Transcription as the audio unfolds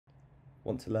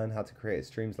Want to learn how to create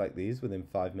streams like these within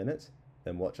 5 minutes?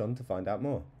 Then watch on to find out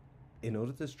more. In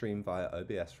order to stream via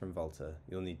OBS from Volta,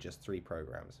 you'll need just 3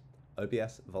 programs: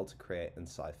 OBS, Volta Create, and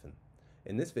Siphon.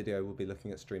 In this video, we'll be looking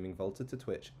at streaming Volta to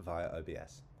Twitch via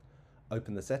OBS.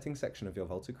 Open the settings section of your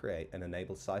Volta Create and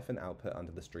enable Siphon output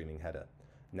under the streaming header.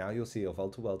 Now you'll see your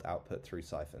Volta World output through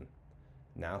Siphon.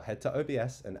 Now head to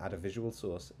OBS and add a visual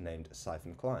source named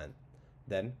Siphon Client.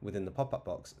 Then, within the pop-up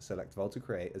box, select Volta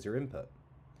Create as your input.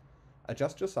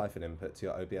 Adjust your Siphon input to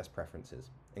your OBS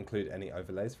preferences. Include any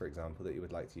overlays, for example, that you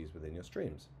would like to use within your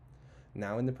streams.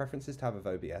 Now in the Preferences tab of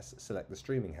OBS, select the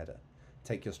streaming header.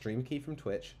 Take your stream key from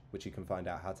Twitch, which you can find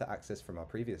out how to access from our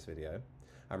previous video,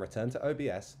 and return to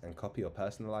OBS and copy your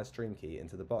personalized stream key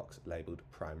into the box labeled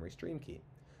Primary Stream Key.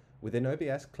 Within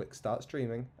OBS, click Start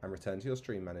Streaming and return to your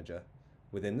Stream Manager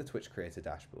within the Twitch Creator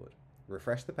dashboard.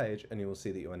 Refresh the page and you will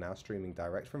see that you are now streaming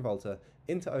direct from Volta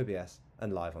into OBS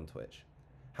and live on Twitch.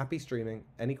 Happy streaming.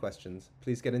 Any questions,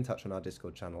 please get in touch on our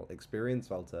Discord channel, Experience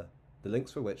Volta, the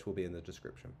links for which will be in the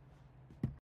description.